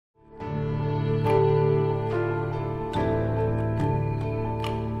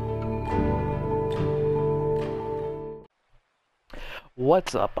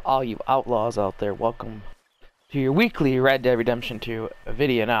What's up, all you outlaws out there? Welcome to your weekly Red Dead Redemption 2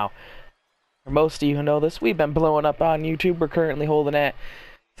 video. Now, for most of you who know this, we've been blowing up on YouTube. We're currently holding at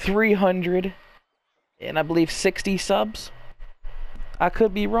 300 and I believe 60 subs. I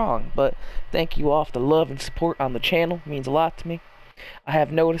could be wrong, but thank you all for the love and support on the channel. It means a lot to me. I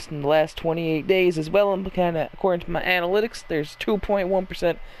have noticed in the last 28 days as well, and according to my analytics, there's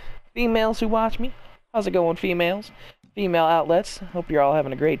 2.1% females who watch me. How's it going, females? Female outlets. Hope you're all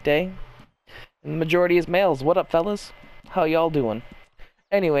having a great day. And the majority is males. What up, fellas? How y'all doing?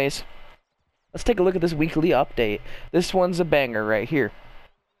 Anyways, let's take a look at this weekly update. This one's a banger right here.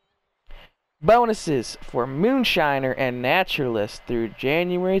 Bonuses for Moonshiner and Naturalist through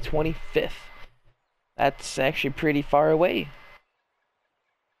January 25th. That's actually pretty far away.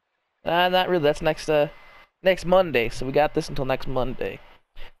 Not really. That's next Monday. So we got this until next Monday.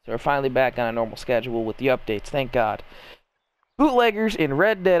 So we're finally back on a normal schedule with the updates, thank God. Bootleggers in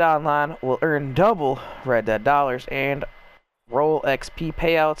Red Dead Online will earn double Red Dead dollars and roll XP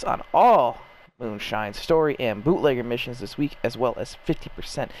payouts on all Moonshine Story and Bootlegger missions this week, as well as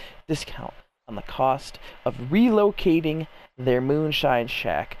 50% discount on the cost of relocating their Moonshine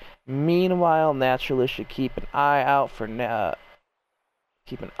Shack. Meanwhile, Naturalists should keep an eye out for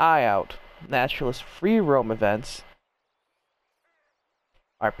Naturalist free roam events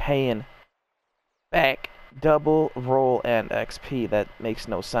are paying back double roll and XP. That makes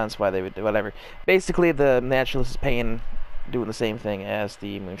no sense why they would do whatever. Basically, the Naturalist is doing the same thing as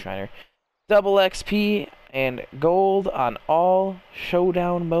the Moonshiner. Double XP and gold on all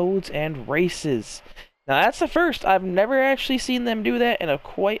showdown modes and races. Now that's the first. I've never actually seen them do that in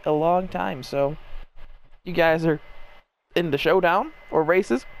quite a long time. So, you guys are into showdown or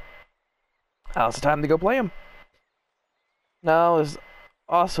races? Now's the time to go play them. Now is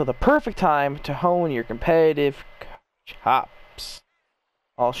also the perfect time to hone your competitive chops.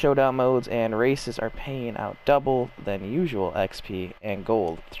 All showdown modes and races are paying out double than usual XP and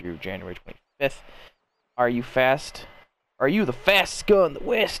gold through January 25th. Are you fast? Are you the fastest gun in the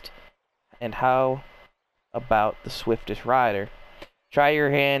West? And how about the swiftest rider? Try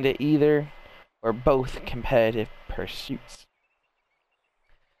your hand at either or both competitive pursuits.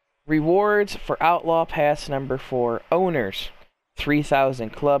 Rewards for Outlaw Pass number 4 owners. 3,000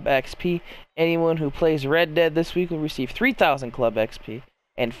 Club XP. Anyone who plays Red Dead this week will receive 3,000 Club XP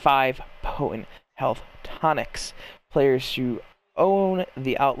and 5 potent health tonics. Players who own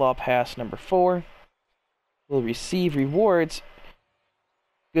the Outlaw Pass number 4 will receive rewards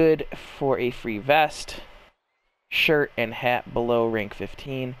good for a free vest, shirt, and hat below rank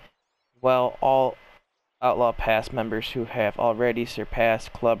 15, while all Outlaw Pass members who have already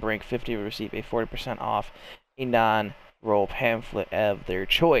surpassed Club rank 50 will receive a 40% off a non-roll pamphlet of their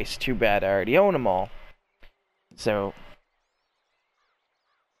choice. Too bad I already own them all. So,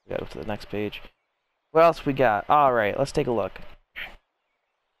 go to the next page. What else we got? Alright, let's take a look.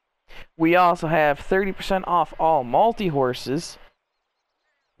 We also have 30% off all multi-horses.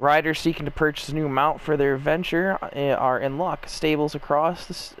 Riders seeking to purchase a new mount for their venture are in luck. Stables across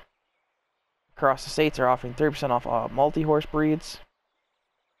the states are offering 30% off all multi-horse breeds.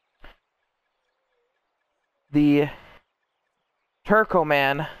 The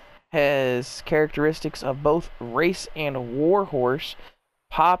Turcoman has characteristics of both race and warhorse,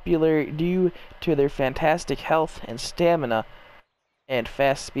 popular due to their fantastic health and stamina and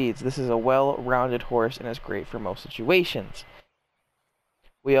fast speeds. This is a well-rounded horse and is great for most situations.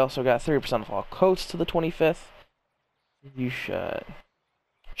 We also got 30% off all coats to the 25th.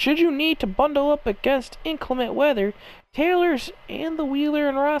 Should you need to bundle up against inclement weather, Taylor's and the Wheeler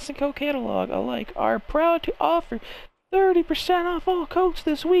and Ross & Co. catalog alike are proud to offer 30% off all coats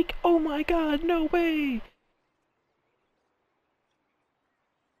this week. Oh my god, no way!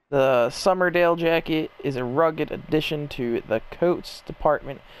 The Summerdale jacket is a rugged addition to the coats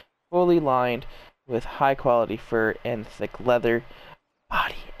department, fully lined with high quality fur and thick leather.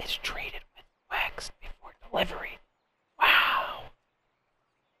 Body is treated with wax before delivery. Wow!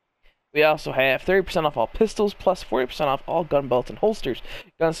 We also have 30% off all pistols, plus 40% off all gun belts and holsters.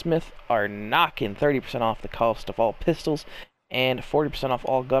 Gunsmith are knocking 30% off the cost of all pistols and 40% off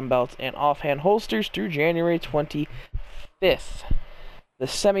all gun belts and offhand holsters through January 25th. The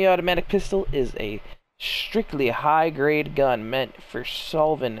semi-automatic pistol is a strictly high-grade gun meant for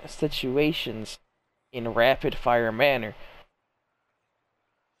solving situations in rapid-fire manner.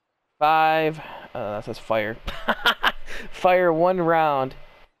 That says fire. Fire one round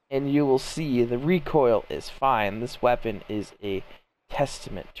and you will see the recoil is fine. This weapon is a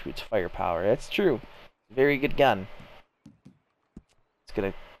testament to its firepower. That's true. Very good gun. It's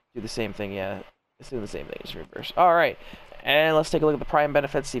gonna do the same thing, yeah. It's doing the same thing, it's reverse. Alright. And let's take a look at the Prime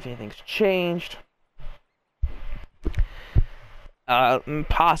benefits, see if anything's changed.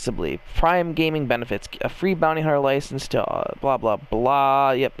 Possibly. Prime gaming benefits. A free bounty hunter license to blah blah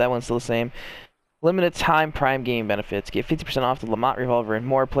blah. Yep, that one's still the same. Limited time Prime gaming benefits. Get 50% off the Lamont revolver, and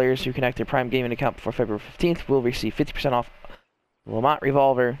more players who connect their Prime gaming account before February 15th will receive 50% off the Lamont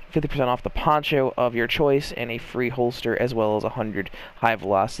revolver, 50% off the poncho of your choice, and a free holster, as well as 100 high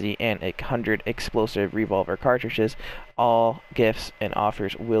velocity and 100 explosive revolver cartridges. All gifts and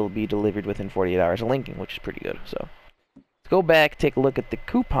offers will be delivered within 48 hours of linking, which is pretty good. So let's go back, take a look at the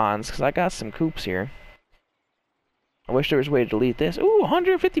coupons, because I got some coups here. I wish there was a way to delete this. Ooh,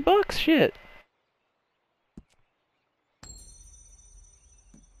 150 bucks, shit.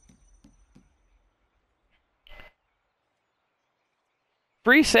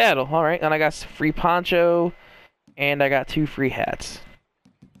 Free saddle, alright, and I got free poncho, and I got 2 free hats.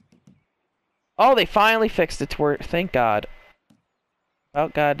 Oh, they finally fixed it to where, thank God.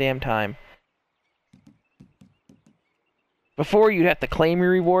 About goddamn time. Before you'd have to claim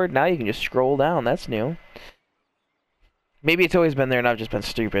your reward, now you can just scroll down, that's new. Maybe it's always been there and I've just been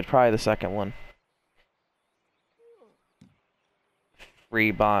stupid, probably the second one.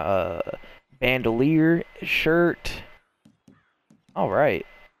 Free bandolier shirt. Alright.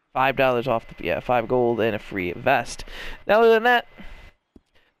 $5 off the, yeah, 5 gold and a free vest. Now, other than that,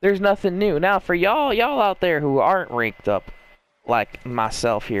 there's nothing new. Now, for y'all out there who aren't ranked up, like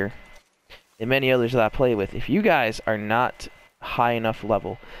myself here, and many others that I play with, if you guys are not high enough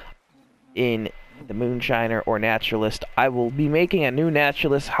level in the Moonshiner or Naturalist, I will be making a new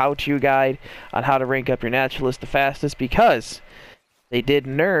Naturalist how-to guide on how to rank up your Naturalist the fastest, because they did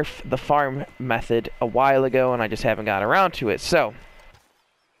nerf the farm method a while ago, and I just haven't gotten around to it. So,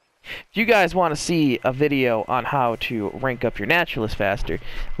 if you guys want to see a video on how to rank up your Naturalist faster,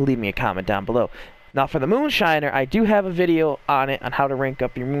 leave me a comment down below. Now, for the Moonshiner, I do have a video on it, on how to rank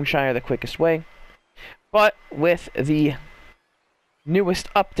up your Moonshiner the quickest way. But with the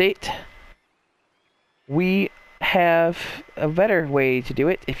newest update, we have a better way to do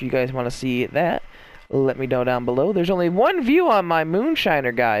it. If you guys want to see that, let me know down below. There's only one view on my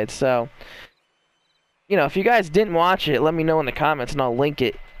Moonshiner guide, so, you know, if you guys didn't watch it, let me know in the comments and I'll link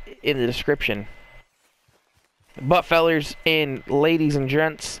it in the description. But fellers and ladies and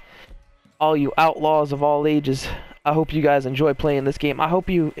gents, all you outlaws of all ages, I hope you guys enjoy playing this game. I hope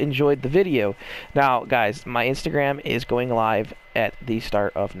you enjoyed the video. Now, guys, my Instagram is going live at the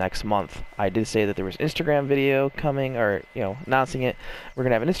start of next month. I did say that there was Instagram video coming, or, you know, announcing it. We're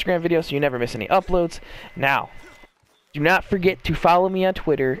going to have an Instagram video so you never miss any uploads. Now, do not forget to follow me on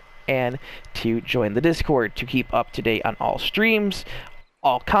Twitter and to join the Discord to keep up to date on all streams,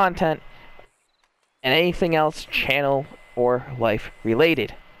 all content, and anything else channel or life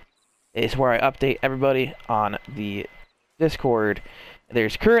related. Is where I update everybody on the Discord.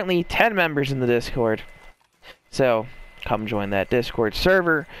 There's currently 10 members in the Discord, so come join that Discord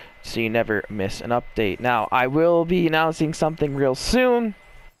server so you never miss an update. Now, I will be announcing something real soon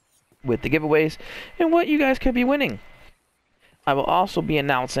with the giveaways and what you guys could be winning. I will also be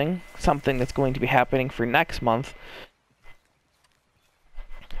announcing something that's going to be happening for next month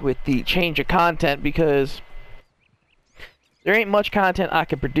with the change of content, because there ain't much content I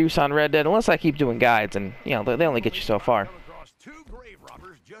can produce on Red Dead unless I keep doing guides, and, you know, they only get you so far.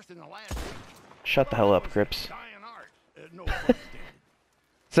 Shut the hell up, Crips.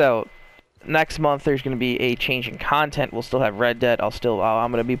 So, next month there's going to be a change in content. We'll still have Red Dead. I'm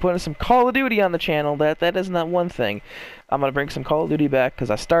going to be putting some Call of Duty on the channel. That is not one thing. I'm going to bring some Call of Duty back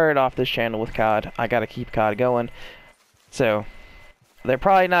because I started off this channel with COD. I got to keep COD going. So, they're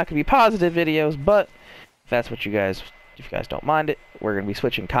probably not going to be positive videos, but if that's what you guys... If you guys don't mind it, we're going to be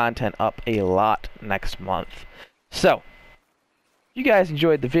switching content up a lot next month. So, if you guys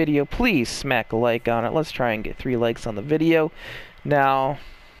enjoyed the video, please smack a like on it. Let's try and get 3 likes on the video. Now,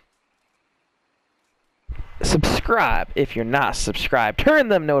 subscribe if you're not subscribed. Turn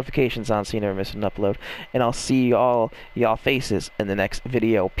them notifications on so you never miss an upload. And I'll see y'all faces in the next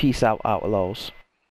video. Peace out, outlaws.